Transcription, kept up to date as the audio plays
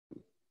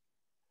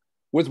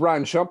With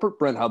Ryan Schumpert,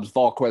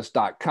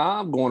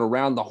 BrentHubbsVolQuest.com, going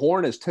around the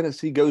horn as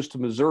Tennessee goes to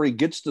Missouri,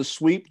 gets the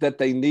sweep that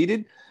they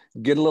needed,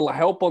 get a little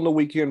help on the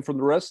weekend from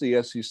the rest of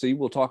the SEC.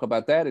 We'll talk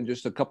about that in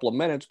just a couple of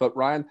minutes. But,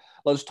 Ryan,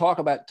 let's talk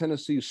about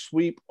Tennessee's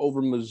sweep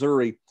over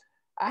Missouri.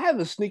 I have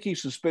a sneaky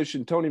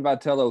suspicion Tony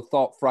Vitello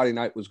thought Friday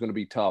night was going to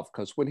be tough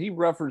because when he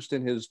referenced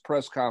in his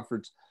press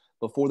conference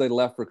before they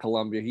left for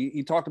Columbia,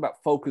 he talked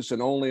about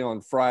focusing only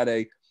on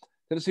Friday.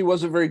 Tennessee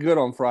wasn't very good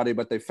on Friday,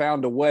 but they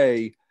found a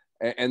way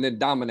and then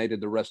dominated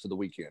the rest of the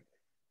weekend.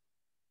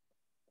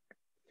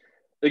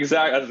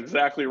 That's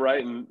exactly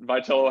right. And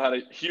Vitello had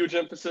a huge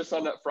emphasis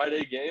on that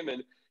Friday game.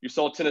 And you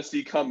saw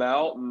Tennessee come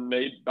out and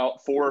made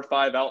about 4 or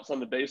 5 outs on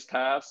the base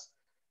pass.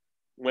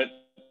 Went,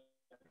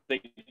 I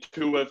think,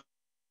 2 of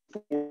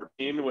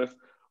 14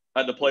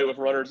 had to play with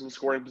runners in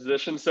scoring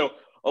position. So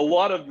a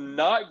lot of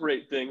not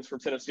great things from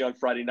Tennessee on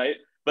Friday night.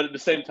 But at the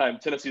same time,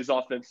 Tennessee's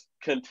offense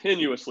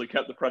continuously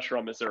kept the pressure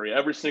on Missouri.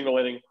 Every single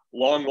inning,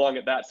 long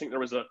at bats. I think there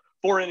was a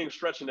 4-inning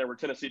stretch in there where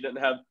Tennessee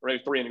didn't have, or a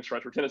 3-inning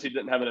stretch where Tennessee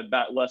didn't have an at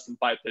bat less than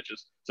 5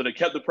 pitches. So they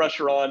kept the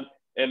pressure on,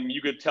 and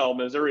you could tell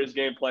Missouri's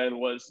game plan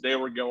was they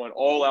were going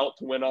all out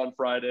to win on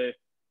Friday.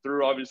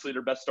 Threw obviously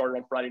their best starter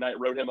on Friday night,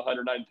 rode him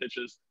 109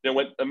 pitches. Then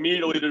went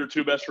immediately to their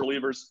 2 best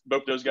relievers.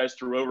 Both those guys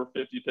threw over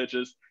 50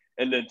 pitches.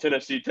 And then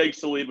Tennessee takes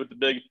the lead with the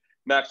big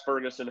Max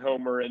Ferguson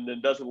homer and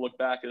then doesn't look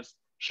back as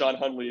Sean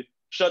Hundley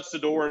shuts the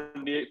door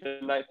in the 8th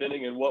and 9th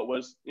inning. And what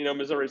was,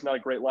 Missouri's not a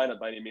great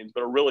lineup by any means,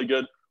 but a really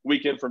good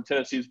weekend from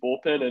Tennessee's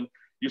bullpen. And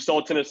you saw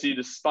Tennessee,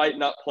 despite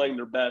not playing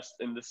their best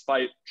and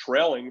despite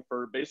trailing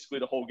for basically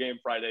the whole game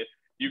Friday,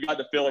 you got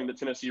the feeling that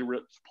Tennessee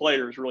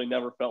players really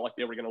never felt like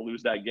they were going to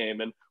lose that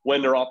game. And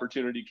when their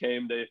opportunity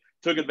came, they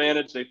took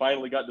advantage. They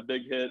finally got the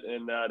big hit,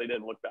 and they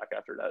didn't look back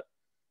after that.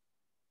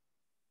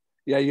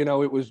 Yeah,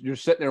 you're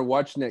sitting there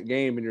watching that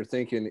game and you're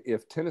thinking,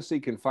 if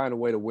Tennessee can find a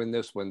way to win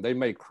this one, they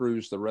may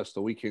cruise the rest of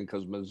the weekend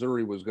because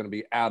Missouri was going to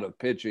be out of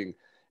pitching.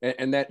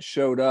 And that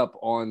showed up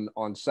on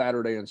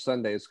Saturday and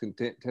Sunday as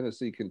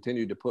Tennessee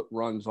continued to put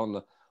runs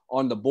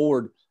on the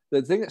board.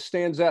 The thing that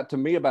stands out to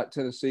me about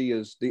Tennessee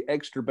is the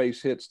extra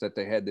base hits that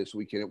they had this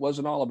weekend. It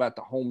wasn't all about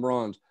the home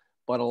runs,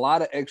 but a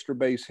lot of extra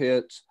base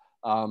hits.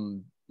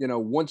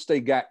 Once they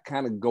got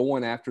kind of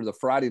going after the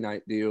Friday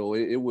night deal,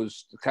 it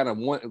was kind of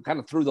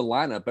through the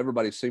lineup.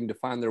 Everybody seemed to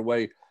find their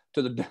way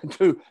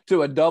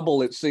to a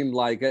double. It seemed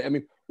like. I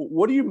mean,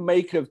 what do you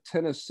make of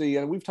Tennessee?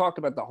 And we've talked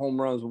about the home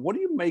runs. What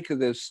do you make of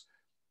this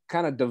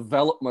kind of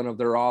development of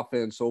their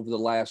offense over the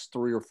last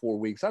 3 or 4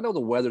 weeks? I know the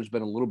weather's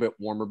been a little bit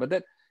warmer,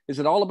 but is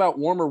it all about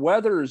warmer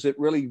weather? Or is it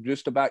really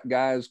just about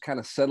guys kind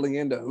of settling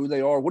into who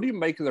they are? What do you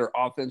make of their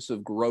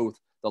offensive growth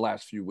the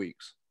last few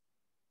weeks?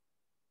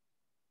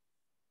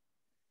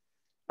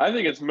 I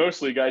think it's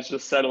mostly guys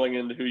just settling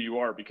into who you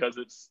are, because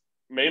it's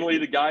mainly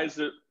the guys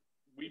that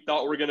we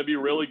thought were going to be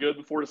really good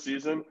before the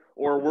season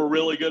or were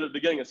really good at the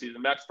beginning of the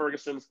season. Max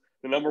Ferguson's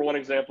the number one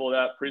example of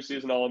that,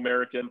 preseason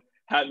All-American.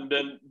 Hadn't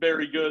been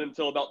very good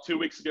until about 2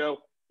 weeks ago.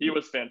 He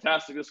was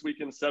fantastic this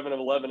weekend, 7 of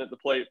 11 at the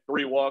plate,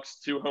 3 walks,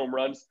 2 home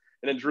runs.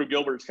 And then Drew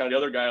Gilbert's kind of the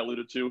other guy I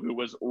alluded to, who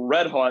was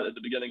red hot at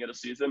the beginning of the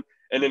season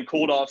and then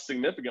cooled off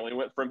significantly.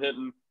 Went from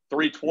hitting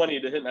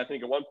 320 to hitting, I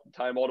think, at one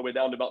time all the way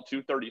down to about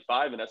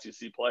 235 in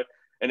SEC play.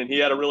 And then he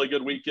had a really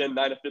good weekend,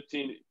 9 of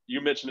 15.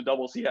 You mentioned the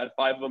doubles. He had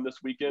 5 of them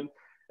this weekend.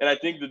 And I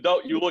think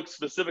you look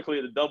specifically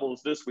at the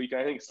doubles this week,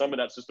 I think some of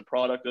that's just a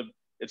product of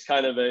it's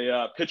kind of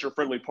a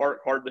pitcher-friendly park,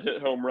 hard to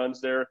hit home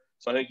runs there.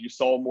 So I think you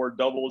saw more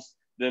doubles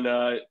than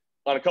on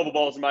a couple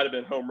balls, it might have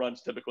been home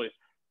runs typically.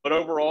 But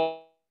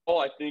overall,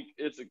 I think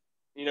it's,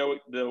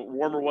 the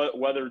warmer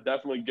weather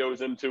definitely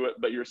goes into it.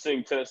 But you're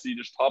seeing Tennessee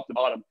just top to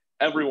bottom.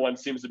 Everyone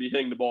seems to be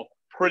hitting the ball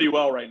pretty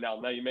well right now.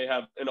 Now you may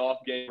have an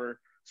off game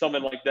or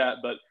something like that,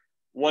 but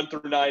 1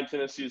 through 9,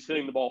 Tennessee is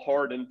hitting the ball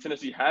hard, and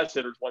Tennessee has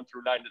hitters 1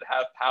 through 9 that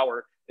have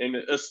power, and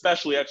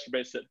especially extra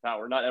base hit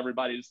power. Not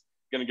everybody's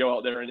going to go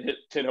out there and hit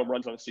 10 home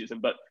runs on a season,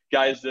 but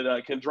guys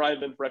that can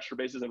drive in for extra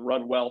bases and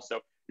run well. So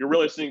you're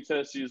really seeing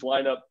Tennessee's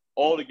lineup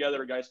all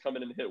together, guys come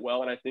in and hit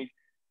well. And I think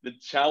the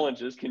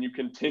challenge is, can you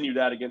continue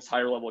that against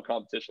higher level of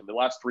competition? The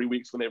last 3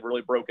 weeks when they've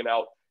really broken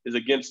out is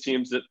against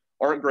teams that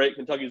aren't great.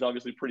 Kentucky's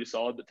obviously pretty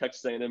solid, but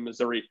Texas A&M,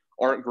 Missouri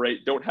aren't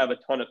great, don't have a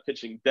ton of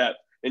pitching depth.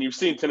 And you've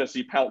seen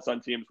Tennessee pounce on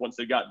teams once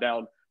they got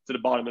down to the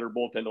bottom of their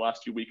bullpen the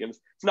last 2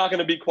 weekends. It's not going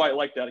to be quite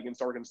like that against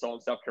Arkansas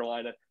and South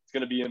Carolina. It's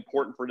going to be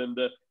important for them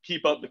to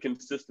keep up the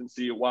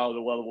consistency while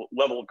the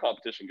level of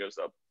competition goes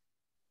up.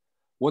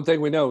 One thing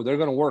we know, they're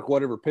going to work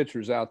whatever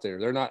pitcher's out there.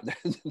 They're not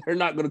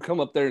going to come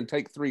up there and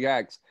take 3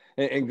 hacks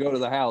and go to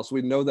the house.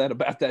 We know that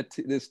about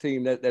this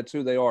team. That's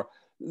who they are.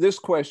 This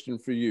question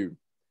for you: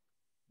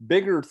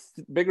 bigger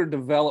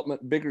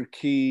development, bigger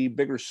key,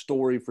 bigger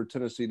story for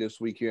Tennessee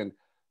this weekend.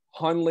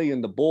 Hundley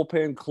and the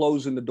bullpen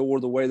closing the door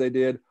the way they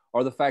did,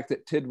 or the fact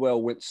that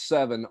Tidwell went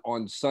 7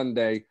 on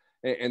Sunday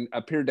and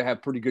appeared to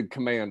have pretty good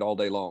command all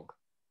day long?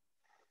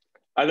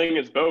 I think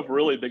it's both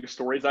really big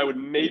stories. I would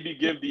maybe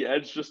give the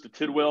edge just to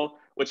Tidwell,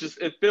 which is,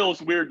 it feels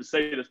weird to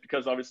say this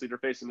because obviously they're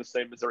facing the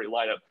same Missouri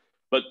lineup.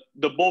 But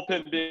the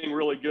bullpen being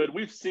really good,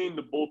 we've seen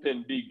the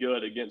bullpen be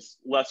good against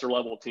lesser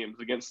level teams,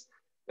 against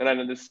and I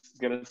know this is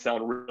going to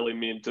sound really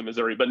mean to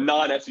Missouri, but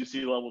non-SEC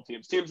level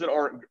teams that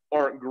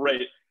aren't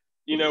great.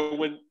 You know,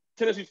 when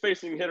Tennessee's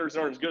facing hitters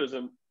that aren't as good as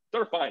them,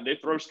 they're fine. They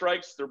throw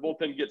strikes, their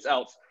bullpen gets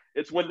outs.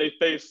 It's when they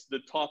face the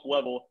top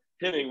level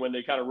hitting when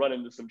they kind of run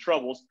into some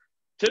troubles.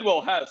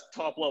 Tidwell has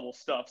top level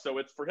stuff, so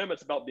for him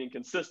it's about being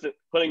consistent,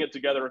 putting it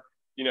together.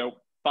 You know,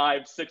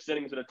 5-6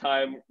 innings at a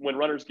time when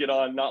runners get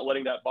on, not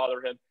letting that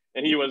bother him.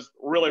 And he was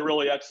really,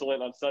 really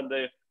excellent on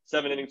Sunday.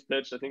 7 innings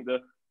pitched. I think the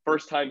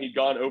first time he'd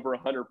gone over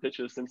 100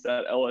 pitches since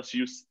that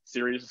LSU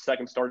series, the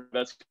second start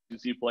of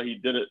SEC play. He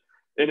did it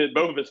in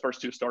both of his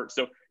first 2 starts.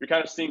 So you're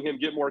kind of seeing him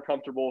get more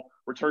comfortable,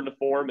 return to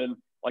form. And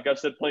like I've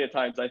said plenty of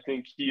times, I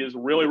think he is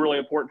really, really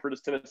important for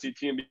this Tennessee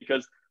team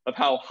because of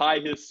how high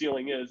his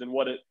ceiling is and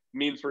what it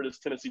means for this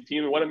Tennessee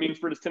team and what it means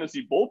for this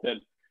Tennessee bullpen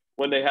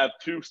when they have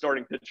 2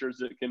 starting pitchers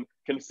that can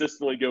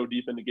consistently go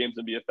deep into games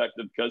and be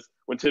effective. Because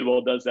when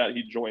Tidwell does that,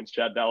 he joins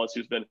Chad Dallas,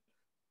 who's been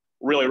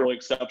really, really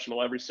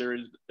exceptional every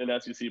series in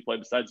SEC play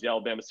besides the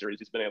Alabama series.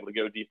 He's been able to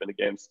go deep into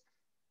games.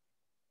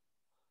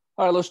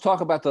 All right, let's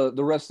talk about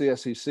the rest of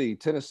the SEC.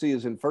 Tennessee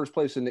is in first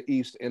place in the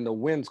East in the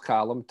wins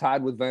column,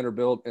 tied with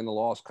Vanderbilt in the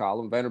loss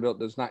column. Vanderbilt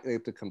does not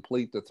get to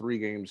complete the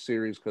 3-game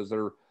series because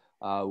they're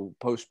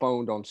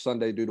postponed on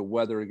Sunday due to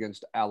weather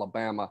against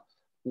Alabama.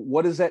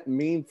 What does that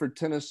mean for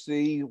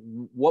Tennessee?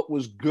 What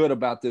was good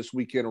about this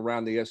weekend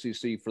around the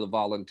SEC for the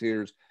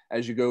Volunteers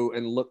as you go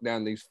and look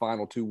down these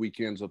final 2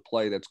 weekends of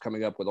play that's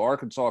coming up with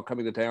Arkansas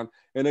coming to town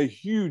in a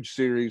huge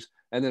series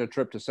and then a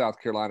trip to South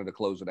Carolina to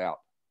close it out?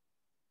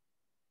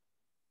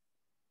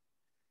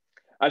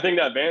 I think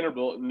that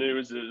Vanderbilt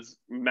news is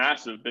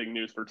massive, big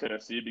news for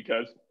Tennessee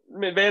because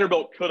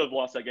Vanderbilt could have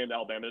lost that game to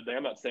Alabama today.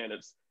 I'm not saying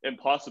it's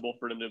impossible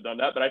for them to have done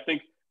that, but I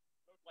think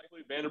most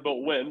likely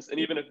Vanderbilt wins. And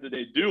even if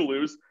they do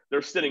lose,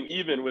 they're sitting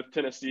even with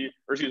Tennessee,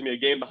 or excuse me, a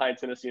game behind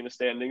Tennessee in the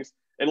standings.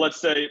 And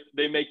let's say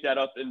they make that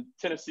up and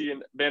Tennessee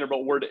and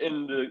Vanderbilt were to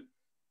end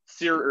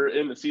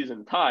the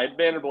season tied,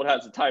 Vanderbilt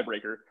has a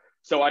tiebreaker.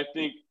 So I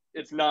think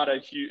it's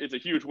a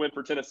huge win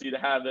for Tennessee to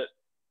have it,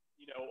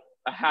 you know,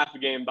 a half a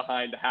game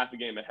behind, a half a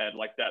game ahead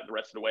like that the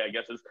rest of the way, I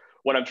guess is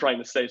what I'm trying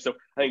to say. So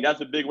I think that's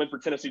a big win for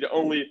Tennessee. The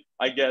only,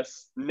 I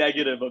guess,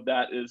 negative of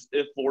that is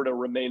if Florida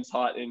remains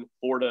hot and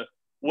Florida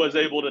was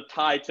able to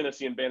tie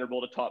Tennessee and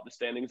Vanderbilt atop the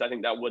standings, I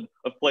think that would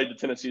have played to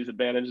Tennessee's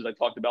advantage, as I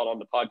talked about on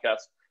the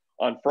podcast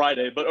on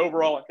Friday. But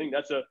overall, I think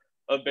that's a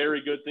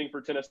very good thing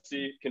for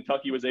Tennessee.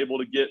 Kentucky was able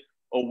to get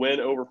a win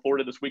over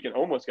Florida this weekend,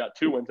 almost got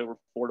 2 wins over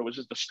Florida, was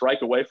just a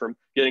strike away from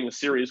getting the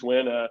series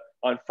win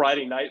on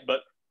Friday night. But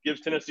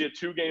gives Tennessee a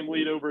 2-game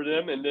lead over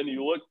them. And then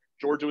you look,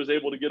 Georgia was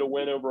able to get a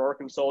win over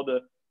Arkansas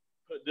to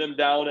put them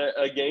down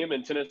a game,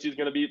 and Tennessee is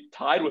going to be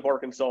tied with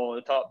Arkansas at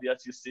the top of the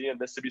SEC, and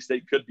Mississippi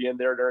State could be in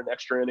there during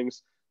extra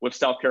innings with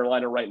South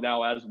Carolina right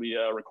now as we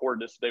record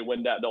this. If they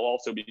win that, they'll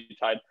also be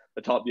tied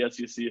atop the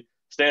SEC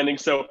standing.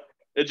 So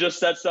it just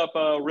sets up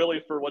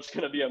really for what's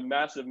going to be a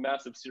massive,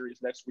 massive series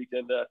next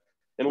weekend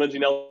in Lindsey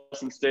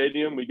Nelson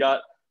Stadium. We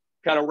got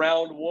kind of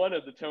round 1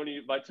 of the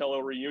Tony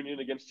Vitello reunion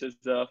against his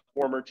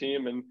former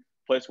team and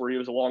place where he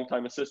was a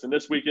longtime assistant.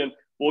 This weekend,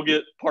 we'll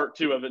get part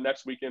 2 of it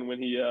next weekend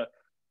when he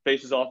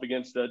faces off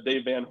against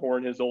Dave Van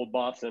Horn, his old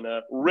boss, and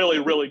a really,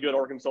 really good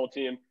Arkansas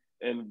team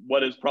and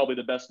what is probably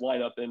the best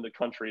lineup in the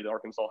country that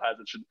Arkansas has.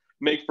 It should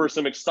make for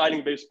some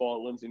exciting baseball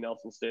at Lindsey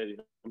Nelson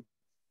Stadium.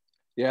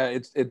 Yeah,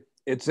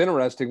 it's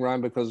interesting,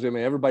 Ryan, because I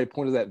mean everybody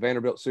pointed to that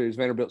Vanderbilt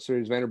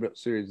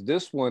series.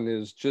 This one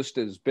is just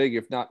as big,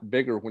 if not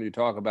bigger, when you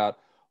talk about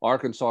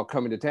Arkansas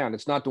coming to town.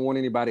 It's not the one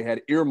anybody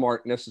had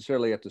earmarked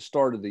necessarily at the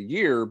start of the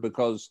year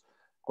because,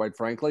 quite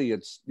frankly,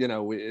 it's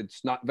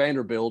not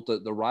Vanderbilt,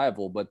 the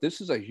rival, but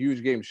this is a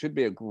huge game. Should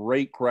be a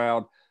great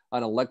crowd,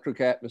 an electric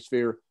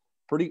atmosphere.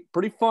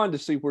 Pretty fun to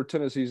see where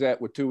Tennessee's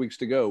at with 2 weeks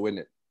to go, isn't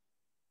it?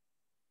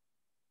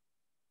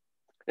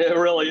 It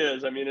really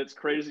is. I mean, it's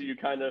crazy.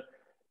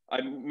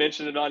 I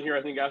mentioned it on here,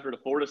 I think, after the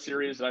Florida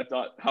series. I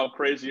thought how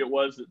crazy it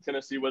was that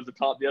Tennessee was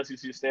atop the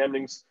SEC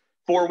standings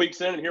 4 weeks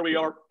in, and here we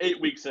are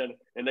 8 weeks in,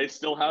 and they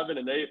still have it,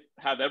 and they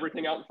have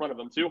everything out in front of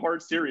them. 2 hard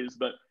series,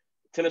 but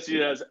Tennessee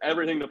has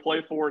everything to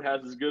play for and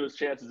has as good a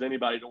chance as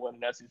anybody to win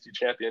an SEC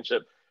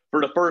championship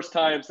for the first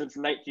time since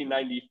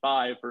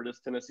 1995 for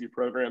this Tennessee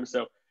program.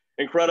 So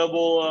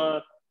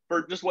incredible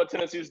for just what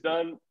Tennessee's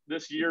done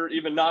this year.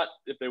 Even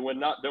if they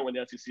don't win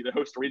the SEC, to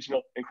host a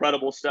regional,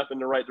 incredible step in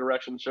the right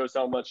direction. Shows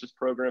how much this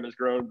program has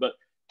grown. But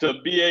to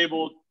be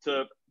able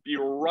to be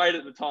right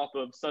at the top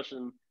of such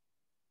an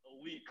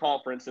elite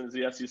conference as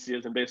the SEC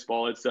is in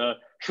baseball, it's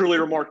truly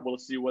remarkable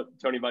to see what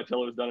Tony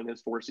Vitello has done in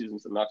his 4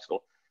 seasons in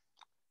Knoxville.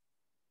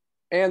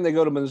 And they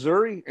go to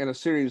Missouri in a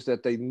series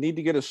that they need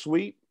to get a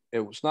sweep. It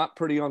was not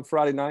pretty on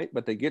Friday night,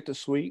 but they get to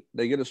sweep.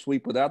 They get a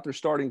sweep without their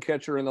starting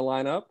catcher in the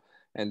lineup.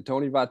 And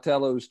Tony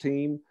Vitello's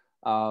team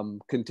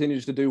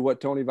continues to do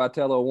what Tony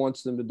Vitello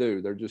wants them to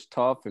do. They're just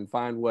tough and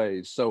find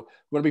ways. So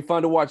it's going to be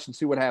fun to watch and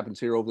see what happens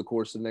here over the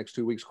course of the next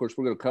 2 weeks. Of course,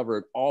 we're going to cover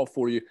it all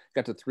for you.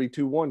 Got the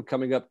 3-2-1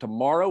 coming up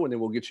tomorrow, and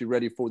then we'll get you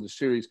ready for the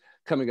series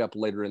coming up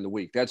later in the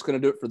week. That's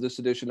going to do it for this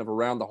edition of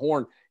Around the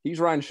Horn. He's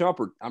Ryan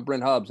Schumpert. I'm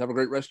Brent Hubbs. Have a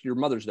great rest of your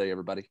Mother's Day,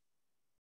 everybody.